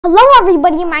Hello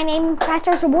everybody, my name is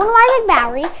Professor Soborno at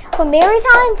Bari from Bari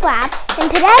Science Lab,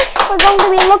 and today we're going to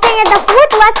be looking at the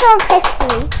fourth lecture of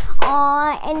history,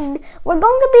 and we're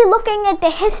going to be looking at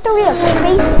the history of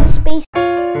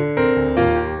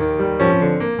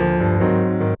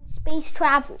space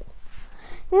travel.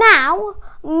 Now,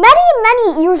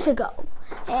 many years ago,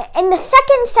 in the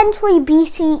 2nd century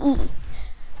BCE,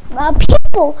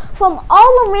 people from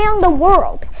all around the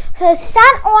world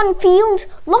sat on fields,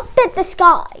 looked at the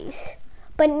skies,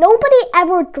 but nobody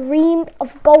ever dreamed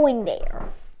of going there.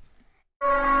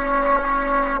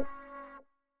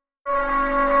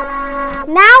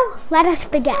 Now, let us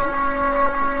begin.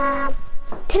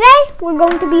 Today, we're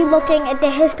going to be looking at the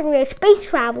history of space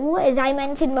travel, as I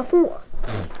mentioned before.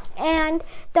 And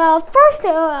the first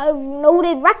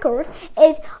noted record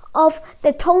is of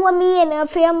the Ptolemy and the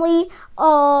family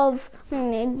of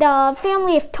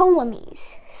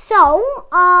Ptolemies. So,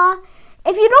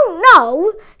 if you don't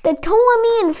know, the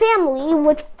Ptolemean family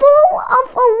was full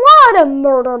of a lot of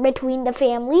murder between the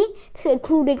family,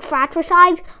 including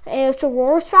fratricide,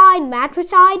 sororicide,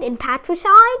 matricide, and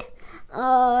patricide.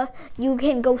 You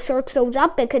can go search those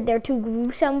up because they're too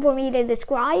gruesome for me to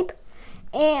describe,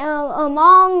 and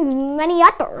among many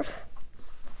others.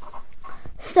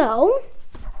 So,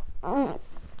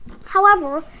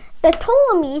 however, the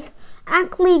Ptolemies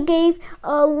actually gave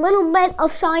a little bit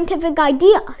of scientific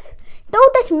ideas. Though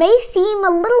this may seem a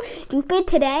little stupid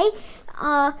today,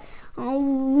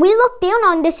 we look down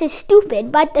on this as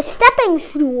stupid, but the stepping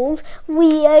stools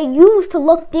we used to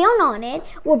look down on it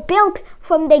were built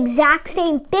from the exact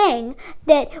same thing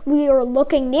that we are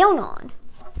looking down on.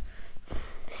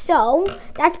 So,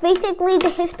 that's basically the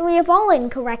history of all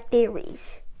incorrect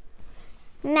theories.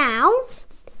 Now,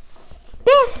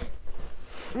 this,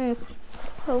 I'm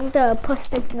going to push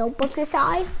this notebook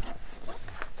aside.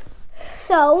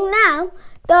 So now,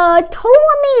 the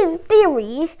Ptolemies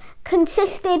theories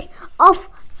consisted of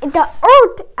the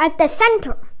Earth at the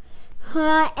center,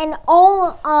 and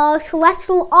all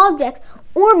celestial objects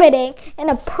orbiting in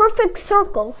a perfect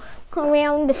circle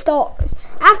around the stars.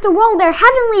 After all, they're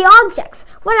heavenly objects.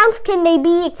 What else can they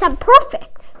be except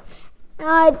perfect?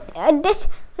 This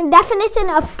definition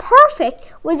of perfect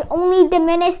was only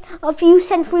diminished a few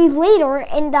centuries later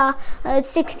in the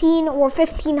 16 or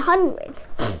 1500s.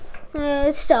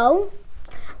 So,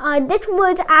 this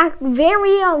was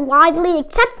very widely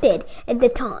accepted at the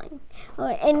time.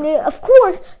 And of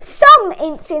course, some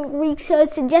ancient Greeks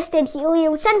suggested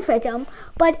heliocentrism,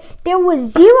 but there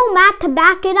was zero math to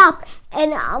back it up,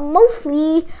 and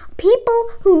mostly people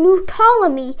who knew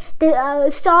Ptolemy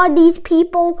saw these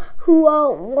people who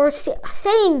were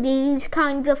saying these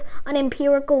kinds of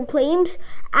unempirical claims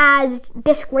as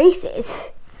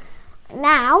disgraces.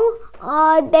 Now,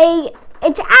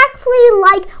 it's actually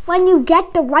like when you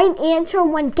get the right answer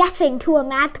when guessing to a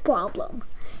math problem.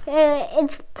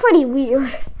 It's pretty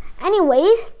weird.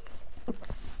 Anyways,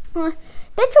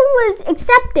 this was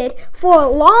accepted for a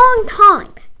long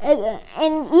time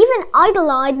and even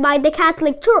idolized by the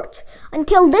Catholic Church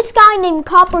until this guy named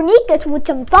Copernicus with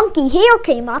some funky hair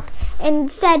came up and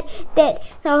said that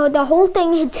the whole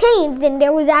thing had changed and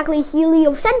there was actually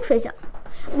heliocentrism,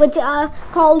 which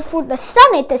called for the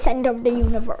sun at the center of the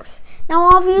universe.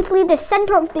 Now, obviously, the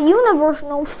center of the universe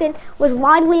notion was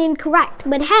widely incorrect,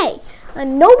 but hey,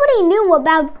 nobody knew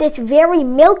about this very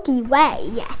Milky Way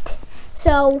yet.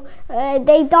 So,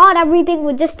 they thought everything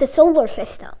was just the solar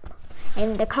system,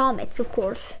 and the comets, of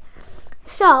course.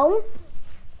 So,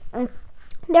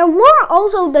 there were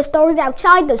also the stars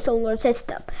outside the solar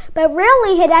system, but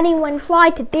rarely had anyone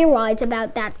tried to theorize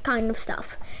about that kind of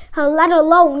stuff, let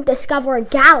alone discover a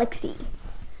galaxy.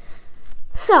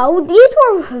 So, these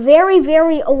were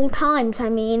very old times. I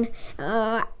mean,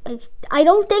 I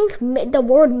don't think the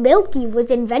word Milky was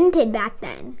invented back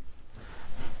then.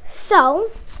 So,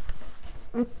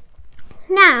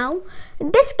 now,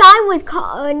 this guy was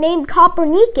named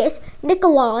Copernicus,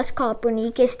 Nicolaus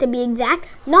Copernicus to be exact,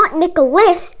 not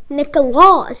Nicholas,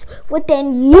 Nicolaus, with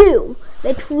an U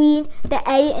between the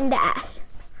A and the S.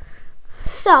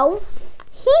 So,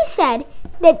 he said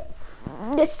that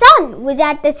the sun was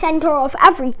at the center of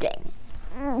everything,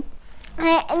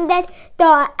 and that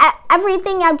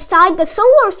everything outside the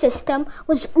solar system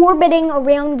was orbiting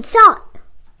around the sun.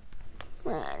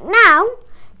 Now,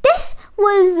 this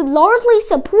was largely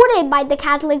supported by the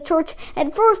Catholic Church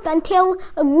at first until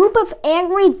a group of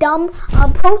angry, dumb,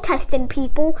 protestant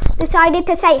people decided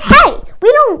to say, hey,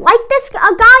 we don't like this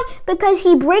guy because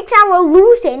he breaks our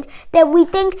illusions that we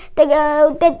think that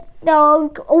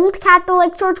the old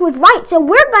Catholic Church was right. So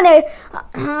we're going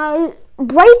to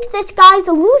break this guy's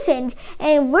illusions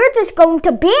and we're just going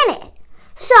to ban it.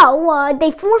 So they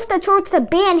forced the church to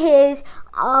ban his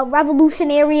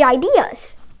revolutionary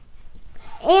ideas.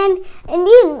 And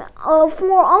indeed,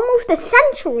 for almost a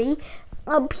century,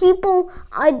 people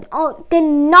did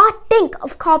not think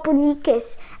of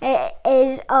Copernicus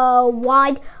as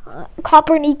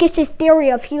Copernicus's theory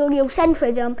of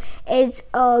heliocentrism is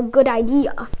a good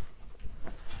idea.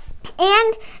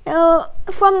 And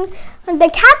from the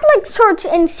Catholic Church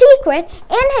in secret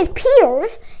and his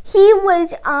peers, he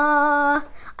was,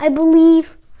 I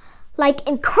believe,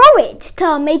 encouraged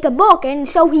to make a book, and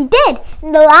so he did.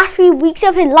 In the last few weeks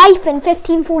of his life in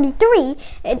 1543,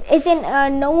 it isn't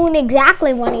known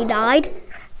exactly when he died,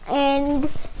 and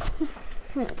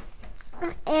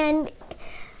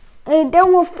there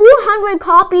were 400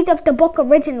 copies of the book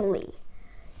originally.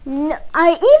 Even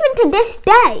to this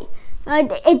day,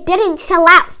 it didn't sell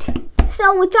out.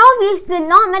 So it's obvious that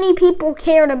not many people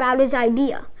cared about his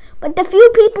idea, but the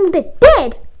few people that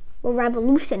did were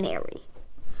revolutionary.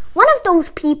 One of those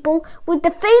people was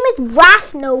the famous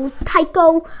brass-nosed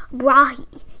Tycho Brahe.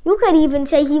 You could even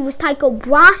say he was Tycho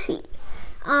Brahe.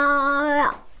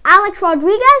 Alex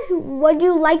Rodriguez, would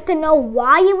you like to know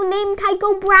why he was named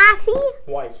Tycho Brahe?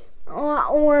 Why?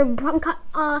 Or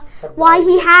why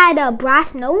he had a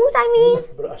brass nose, I mean?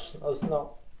 Brass nose,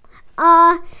 no.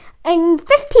 In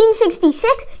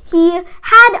 1566, he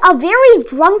had a very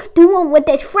drunk duel with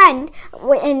his friend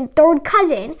and third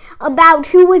cousin about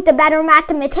who was the better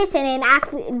mathematician, and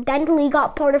accidentally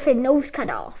got part of his nose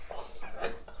cut off.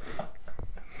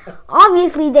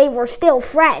 Obviously, they were still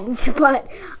friends, but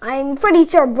I'm pretty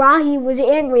sure Brahe was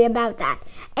angry about that.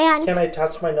 And can I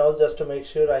touch my nose just to make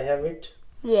sure I have it?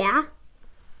 Yeah.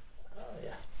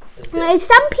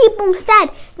 Some people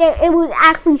said that it was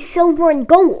actually silver and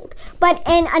gold, but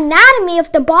an anatomy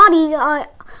of the body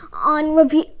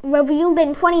revealed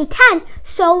in 2010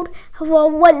 showed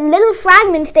what little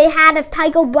fragments they had of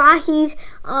Tycho Brahe's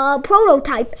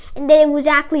prototype, and that it was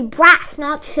actually brass,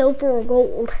 not silver or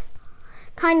gold.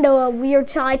 Kind of a weird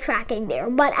sidetracking there.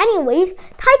 But anyways,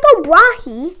 Tycho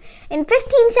Brahe in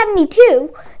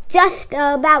 1572, just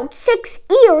about 6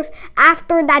 years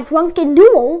after that drunken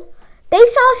duel, they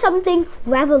saw something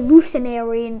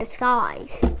revolutionary in the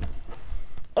skies.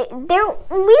 We would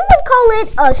call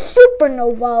it a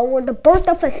supernova or the birth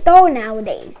of a star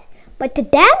nowadays. But to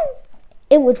them,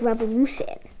 it was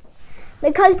revolution.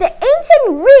 Because the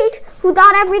ancient Greeks, who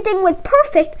thought everything was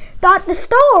perfect, thought the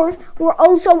stars were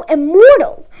also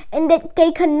immortal and that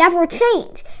they could never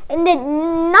change, and that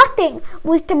nothing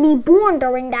was to be born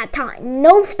during that time.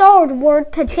 No stars were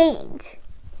to change.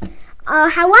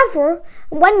 However,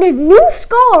 when the new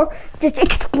star just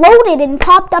exploded and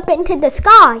popped up into the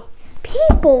sky,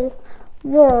 people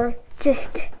were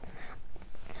just,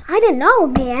 I don't know,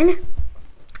 man.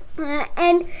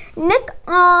 And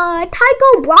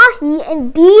Tycho Brahe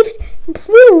indeed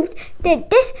proved that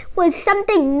this was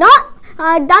something not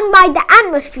done by the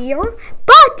atmosphere,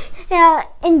 but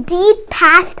indeed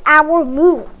past our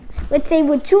moon. Let's say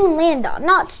would soon land on.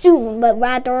 Not soon, but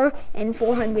rather in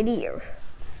 400 years.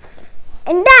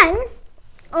 And then,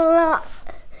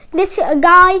 this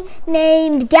guy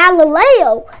named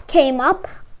Galileo came up,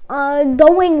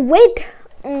 going with,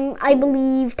 I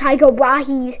believe, Tycho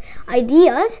Brahe's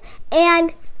ideas,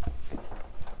 and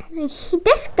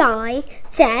this guy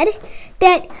said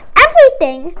that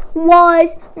everything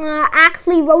was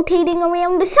actually rotating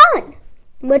around the sun,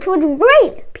 which was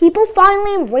great. People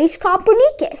finally embraced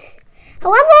Copernicus.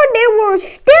 However, there were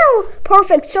still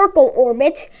perfect circle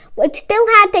orbits, which still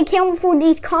had to account for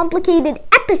these complicated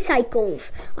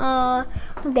epicycles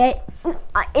that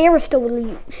Aristotle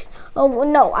used. Oh,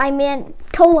 no, I meant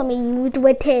Ptolemy used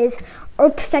with his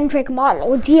Earth-centric model,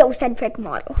 or geocentric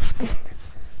model.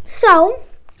 So,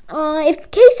 in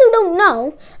case you don't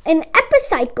know, in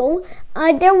Epicycle,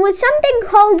 there was something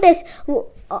called this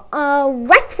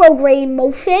retrograde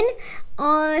motion,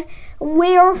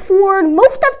 where for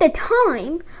most of the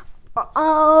time,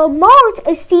 Mars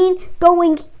is seen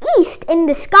going east in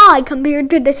the sky compared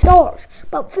to the stars.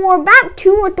 But for about 2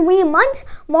 or 3 months,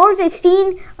 Mars is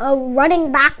seen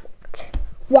running backwards.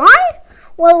 Why?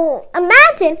 Well,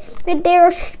 imagine that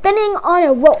they're spinning on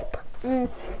a rope.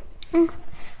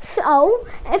 So,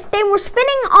 if they were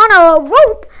spinning on a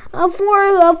rope for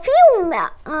a few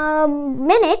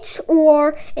minutes,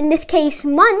 or in this case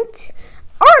months,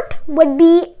 Earth would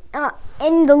be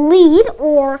in the lead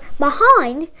or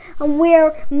behind,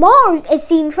 where Mars is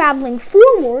seen traveling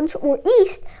forwards or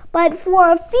east, but for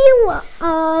a few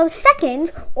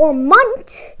seconds or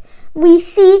months, we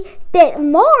see that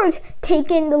Mars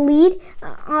taking the lead.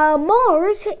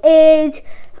 Mars is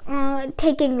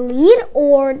taking lead,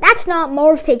 or that's not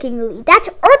Mars taking the lead. That's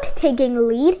Earth taking the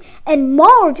lead, and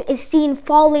Mars is seen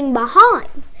falling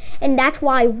behind, and that's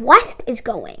why west is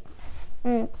going.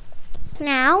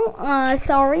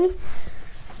 Sorry.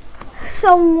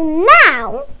 So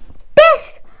now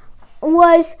this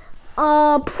was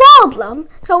a problem.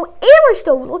 So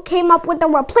Aristotle came up with a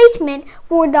replacement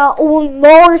for the old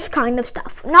Mars kind of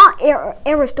stuff. Not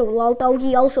Aristotle, although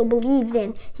he also believed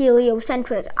in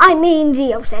heliocentrism. I mean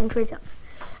geocentrism.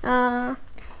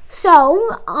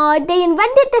 So they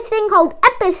invented this thing called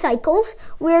epicycles,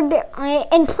 where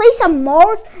in place of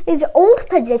Mars' old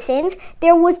positions,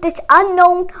 there was this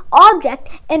unknown object,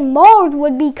 and Mars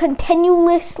would be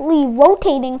continuously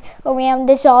rotating around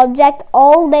this object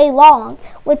all day long,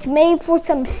 which made for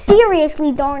some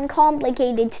seriously darn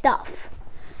complicated stuff.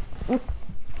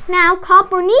 Now,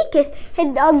 Copernicus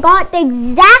had got the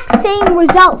exact same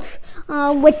results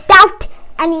without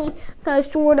any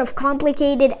sort of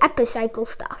complicated epicycle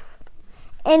stuff.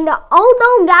 And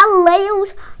although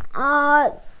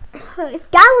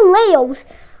Galileo's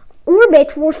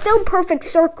orbits were still perfect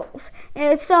circles,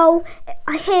 and so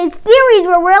his theories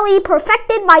were really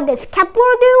perfected by this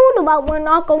Kepler dude, but we're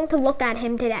not going to look at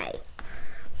him today.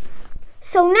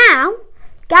 So now,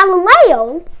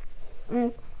 Galileo,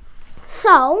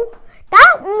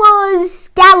 that was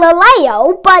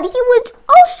Galileo, but he was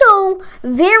also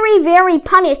very, very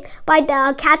punished by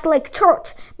the Catholic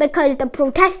Church because the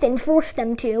Protestants forced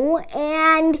him to,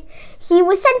 and he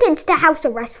was sentenced to house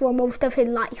arrest for most of his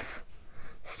life.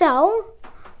 So,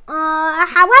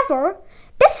 however,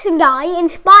 this guy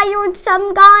inspired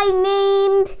some guy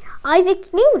named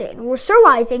Isaac Newton, or Sir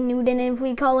Isaac Newton if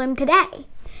we call him today.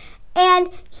 And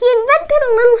he invented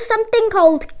a little something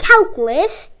called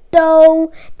calculus,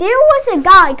 though there was a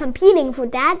guy competing for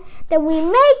that we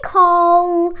may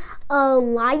call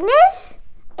Leibniz,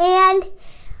 and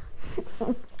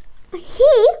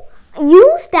he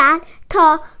used that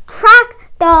to track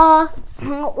the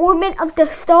orbit of the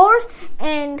stars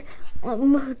and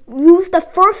use the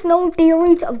first known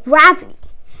theories of gravity.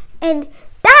 And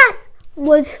that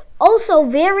was also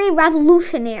very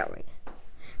revolutionary.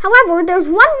 However, there's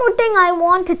one more thing I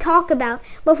want to talk about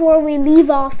before we leave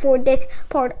off for this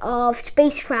part of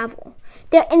space travel.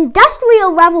 The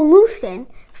Industrial Revolution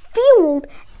fueled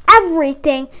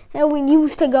everything that we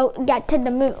used to get to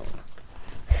the moon.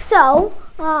 So,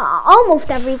 almost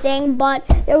everything, but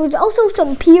there was also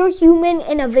some pure human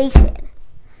innovation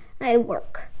at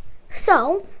work.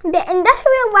 So, the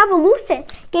Industrial Revolution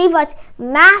gave us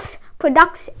mass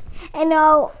production. And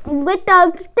with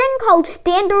the thing called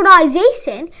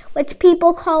standardization, which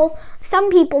some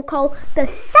people call the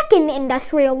Second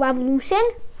Industrial Revolution,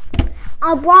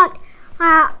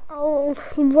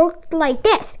 worked like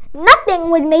this.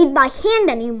 Nothing was made by hand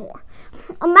anymore.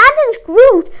 Imagine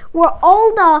screws where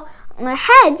all the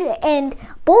heads and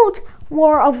bolts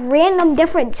were of random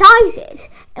different sizes,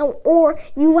 or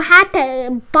you had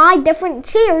to buy different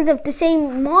shares of the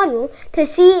same model to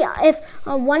see if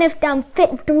one of them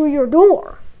fit through your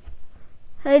door.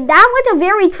 That was a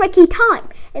very tricky time,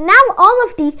 and now all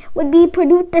of these would be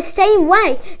produced the same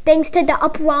way thanks to the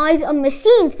uprise of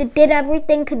machines that did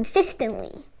everything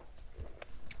consistently.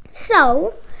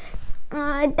 So,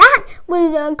 that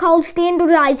was called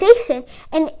standardization,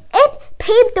 and it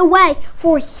paved the way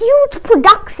for huge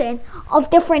production of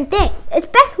different things.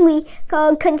 Especially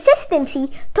consistency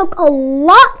took a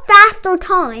lot faster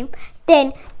time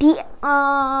than the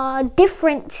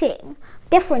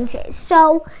differences.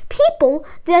 So people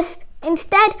just,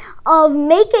 instead of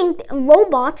making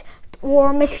robots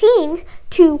or machines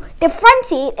to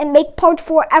differentiate and make parts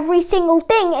for every single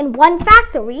thing in one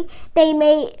factory,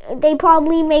 they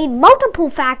probably made multiple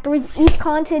factories, each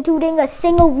constituting a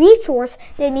single resource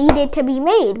that needed to be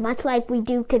made, much like we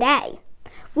do today.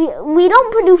 We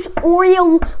don't produce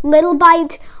Oreo Little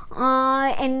Bites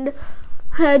and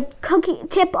Cookie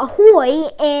Chip Ahoy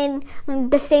in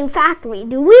the same factory,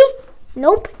 do we?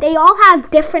 Nope, they all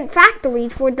have different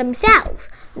factories for themselves.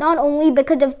 Not only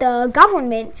because of the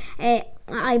government,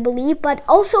 I believe, but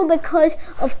also because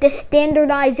of the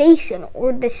standardization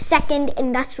or the Second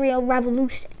Industrial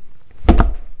Revolution.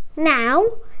 Now,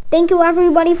 thank you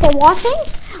everybody for watching.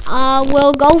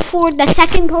 We'll go for the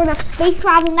second part of space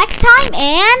travel next time,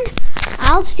 and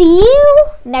I'll see you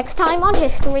next time on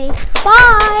History.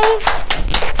 Bye!